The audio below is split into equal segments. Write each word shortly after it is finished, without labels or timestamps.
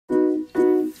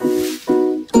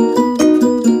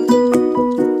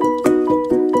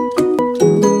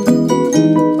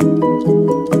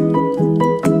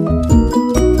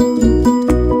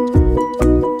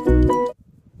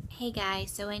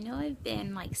so I know I've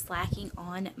been like slacking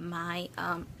on my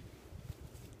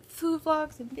food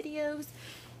vlogs and videos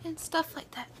and stuff like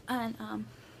that, and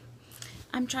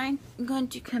I'm going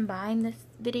to combine this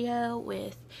video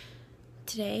with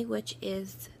today, which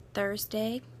is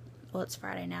Thursday. Well, it's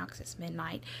Friday now because it's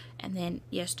midnight, and then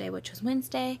yesterday, which was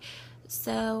Wednesday.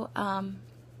 So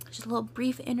just a little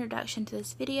brief introduction to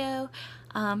this video.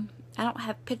 I don't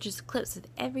have pictures or clips of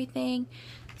everything,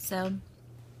 so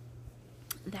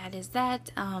that is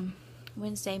that.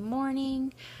 Wednesday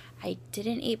morning, I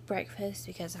didn't eat breakfast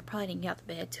because I probably didn't get out of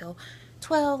bed till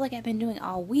 12 like I've been doing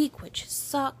all week, which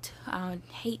sucked. I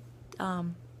hate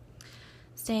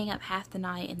staying up half the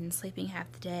night and then sleeping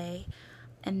half the day.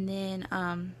 And then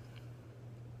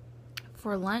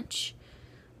for lunch,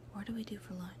 what did we do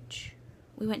for lunch?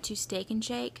 We went to Steak and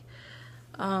Shake.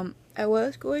 I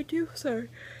was going to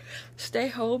stay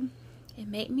home and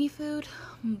make me food,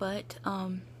 but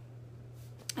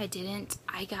I didn't.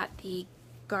 I got the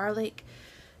garlic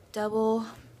double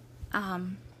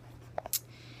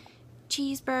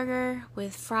cheeseburger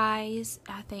with fries.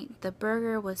 I think the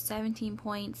burger was 17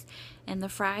 points and the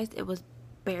fries, it was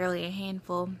barely a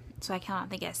handful, so I count, I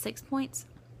think, at 6 points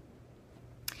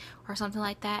or something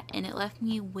like that, and it left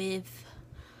me with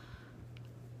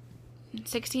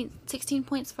 16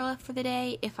 points left for the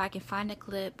day. If I can find a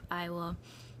clip, I will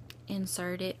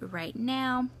insert it right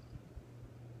now.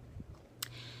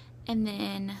 And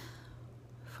then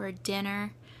for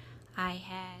dinner, I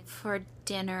had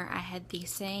the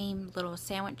same little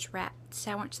sandwich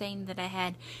thing that I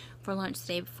had for lunch the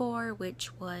day before,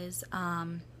 which was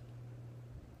a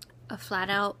flat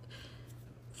out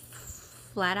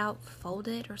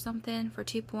folded or something for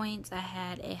 2 points. I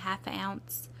had a half an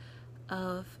ounce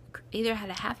of, either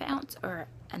had a half an ounce or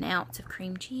an ounce of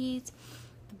cream cheese,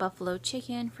 the buffalo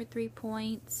chicken for 3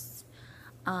 points,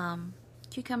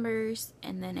 cucumbers,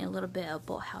 and then a little bit of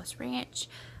Bolthouse Ranch.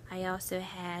 I also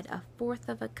had 1/4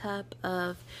 of a cup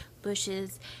of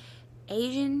Bush's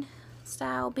Asian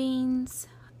style beans,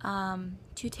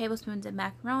 2 tablespoons of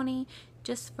macaroni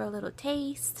just for a little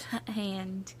taste,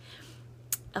 and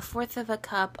 1/4 of a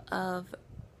cup of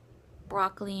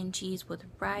broccoli and cheese with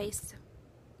rice.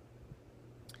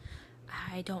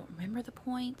 I don't remember the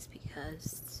points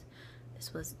because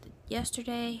this was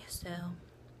yesterday, so I'm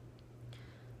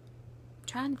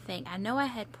trying to think. I know I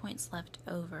had points left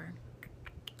over,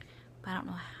 but I don't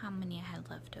know how many I had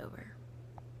left over.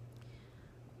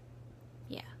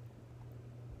 Yeah.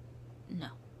 No.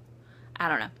 I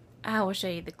don't know. I will show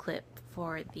you the clip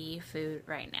for the food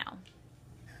right now.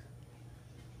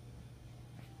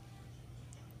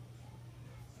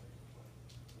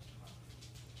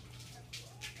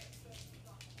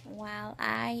 While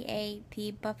I ate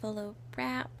the buffalo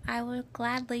wrap, I will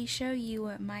gladly show you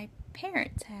what my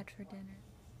parents had for dinner.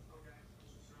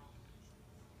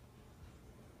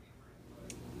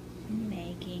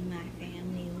 Making my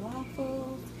family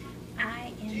waffles.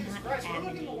 I am not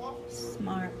having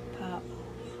Smart Pop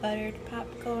buttered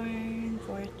popcorn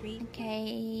for 3.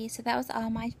 Okay, so that was all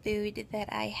my food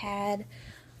that I had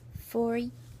for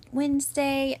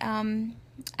Wednesday.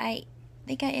 I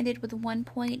think I ended with 1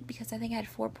 point because I think I had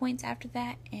 4 points after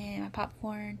that, and my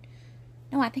popcorn,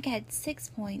 no, I think I had 6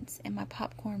 points and my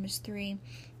popcorn was 3,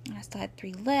 and I still had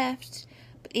 3 left.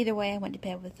 But either way, I went to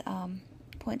bed with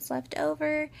points left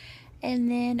over.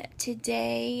 And then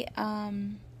today I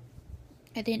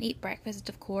didn't eat breakfast,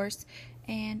 of course,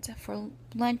 and for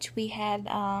lunch we had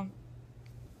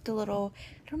the little,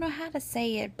 I don't know how to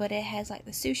say it, but it has like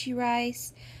the sushi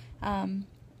rice,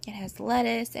 it has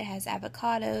lettuce, it has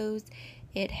avocados,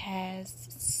 it has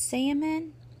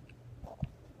salmon,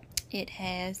 it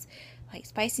has like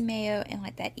spicy mayo and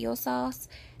like that eel sauce.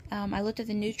 I looked at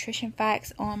the nutrition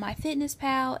facts on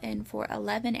MyFitnessPal, and for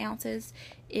 11 ounces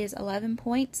is 11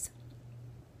 points.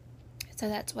 So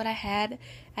that's what I had.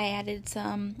 I added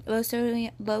some low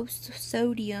sodium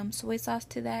soy sauce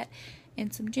to that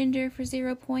and some ginger for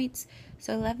 0 points.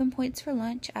 So 11 points for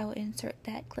lunch. I will insert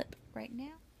that clip right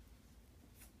now.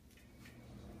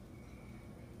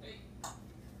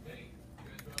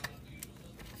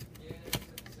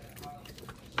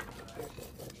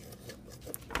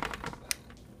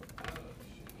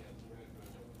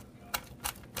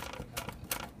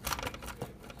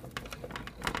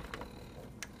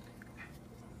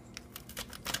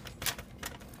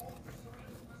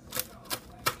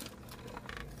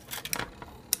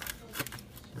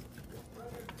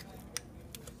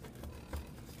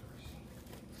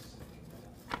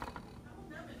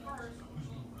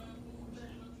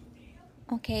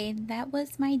 Okay, that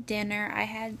was my dinner. I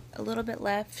had a little bit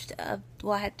left of,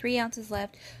 well, I had 3 ounces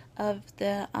left of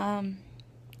the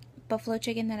buffalo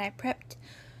chicken that I prepped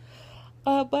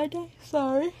Monday,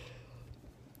 sorry.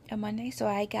 On Monday, so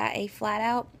I got a flat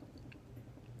out.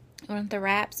 One of the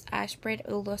wraps, I spread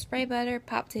a little spray butter,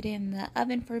 popped it in the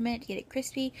oven for a minute to get it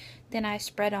crispy. Then I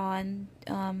spread on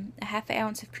a ½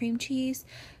 ounce of cream cheese.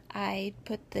 I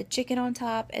put the chicken on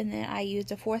top, and then I used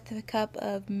 1/4 cup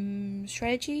of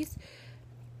shredded cheese.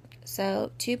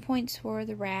 So 2 points for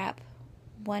the wrap,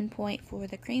 1 point for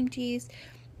the cream cheese,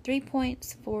 3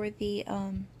 points for the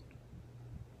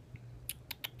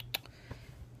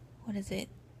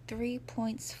 3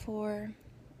 points for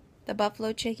the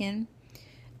buffalo chicken,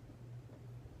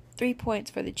 3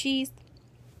 points for the cheese.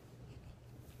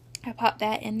 I popped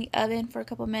that in the oven for a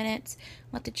couple minutes,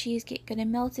 let the cheese get good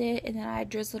and melted, and then I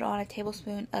drizzled on a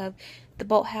tablespoon of the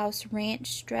Bolthouse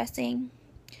Ranch dressing.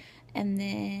 And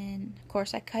then, of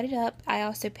course, I cut it up. I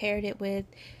also paired it with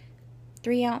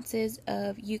 3 ounces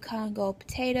of Yukon Gold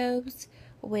potatoes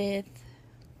with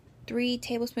 3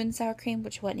 tablespoons sour cream,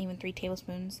 which wasn't even 3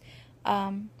 tablespoons,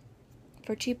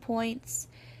 for 2 points.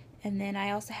 And then I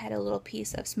also had a little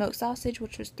piece of smoked sausage,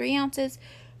 which was 3 ounces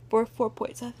for 4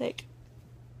 points, I think.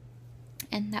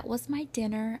 And that was my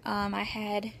dinner. I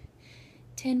had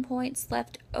 10 points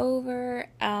left over.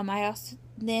 I'll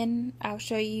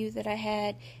show you that I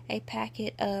had a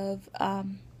packet of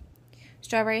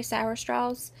strawberry sour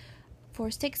straws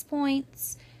for 6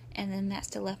 points. And then that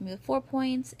still left me with 4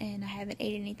 points. And I haven't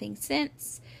ate anything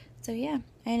since. So yeah,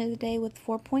 I ended the day with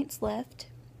 4 points left,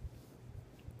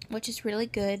 which is really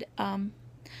good. I'm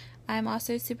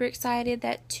also super excited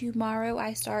that tomorrow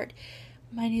I start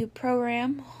my new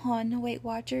program on Weight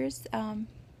Watchers. I've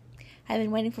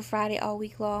been waiting for Friday all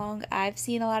week long. I've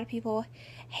seen a lot of people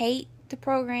hate the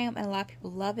program and a lot of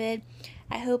people love it.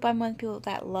 I hope I'm one of the people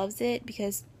that loves it,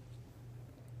 because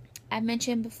I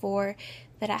mentioned before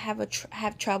that I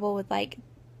have trouble with like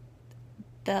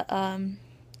the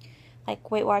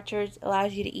like Weight Watchers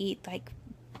allows you to eat like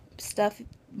stuff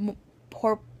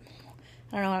poor.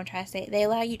 I don't know what I'm trying to say. They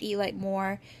allow you to eat like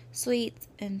more sweets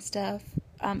and stuff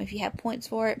if you have points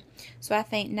for it. So I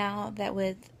think now that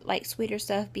with like sweeter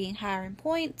stuff being higher in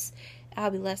points,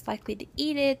 I'll be less likely to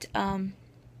eat it.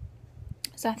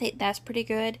 So I think that's pretty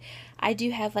good. I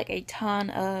do have like a ton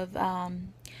of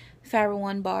Fiber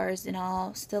One bars and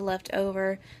all still left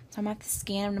over, so I'm going to have to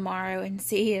scan them tomorrow and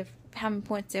see how many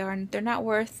points they are. And if they're not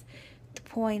worth the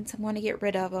points, I'm going to get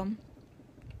rid of them.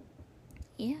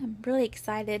 Yeah, I'm really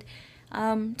excited.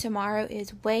 Tomorrow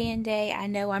is weigh-in day. I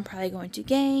know I'm probably going to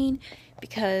gain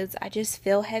because I just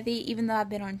feel heavy, even though I've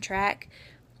been on track.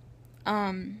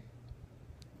 I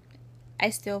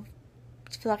still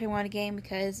feel like I want to gain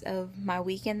because of my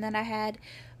weekend that I had,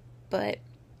 but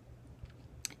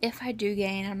if I do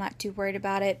gain, I'm not too worried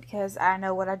about it because I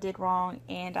know what I did wrong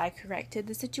and I corrected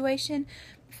the situation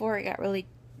before it got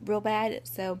real bad.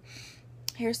 So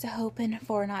here's to hoping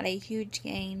for not a huge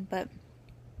gain, but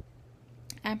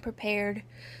I'm prepared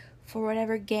for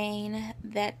whatever gain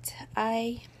that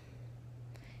I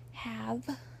have.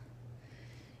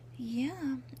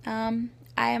 Yeah.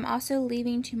 I am also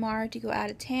leaving tomorrow to go out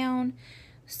of town,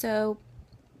 so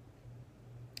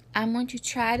I'm going to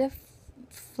try to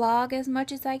vlog as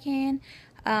much as I can.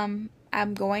 I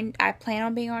plan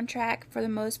on being on track for the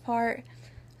most part,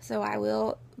 so I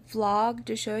will vlog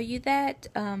to show you that.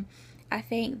 I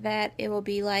think that it will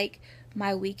be like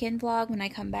my weekend vlog when I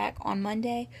come back on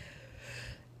Monday,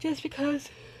 just because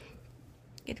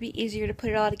it'd be easier to put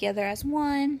it all together as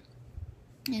one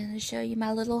and to show you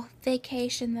my little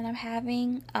vacation that I'm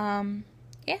having.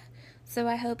 Yeah, so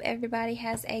I hope everybody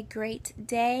has a great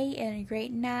day and a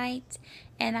great night,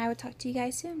 and I will talk to you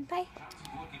guys soon. Bye.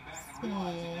 6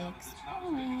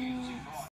 points.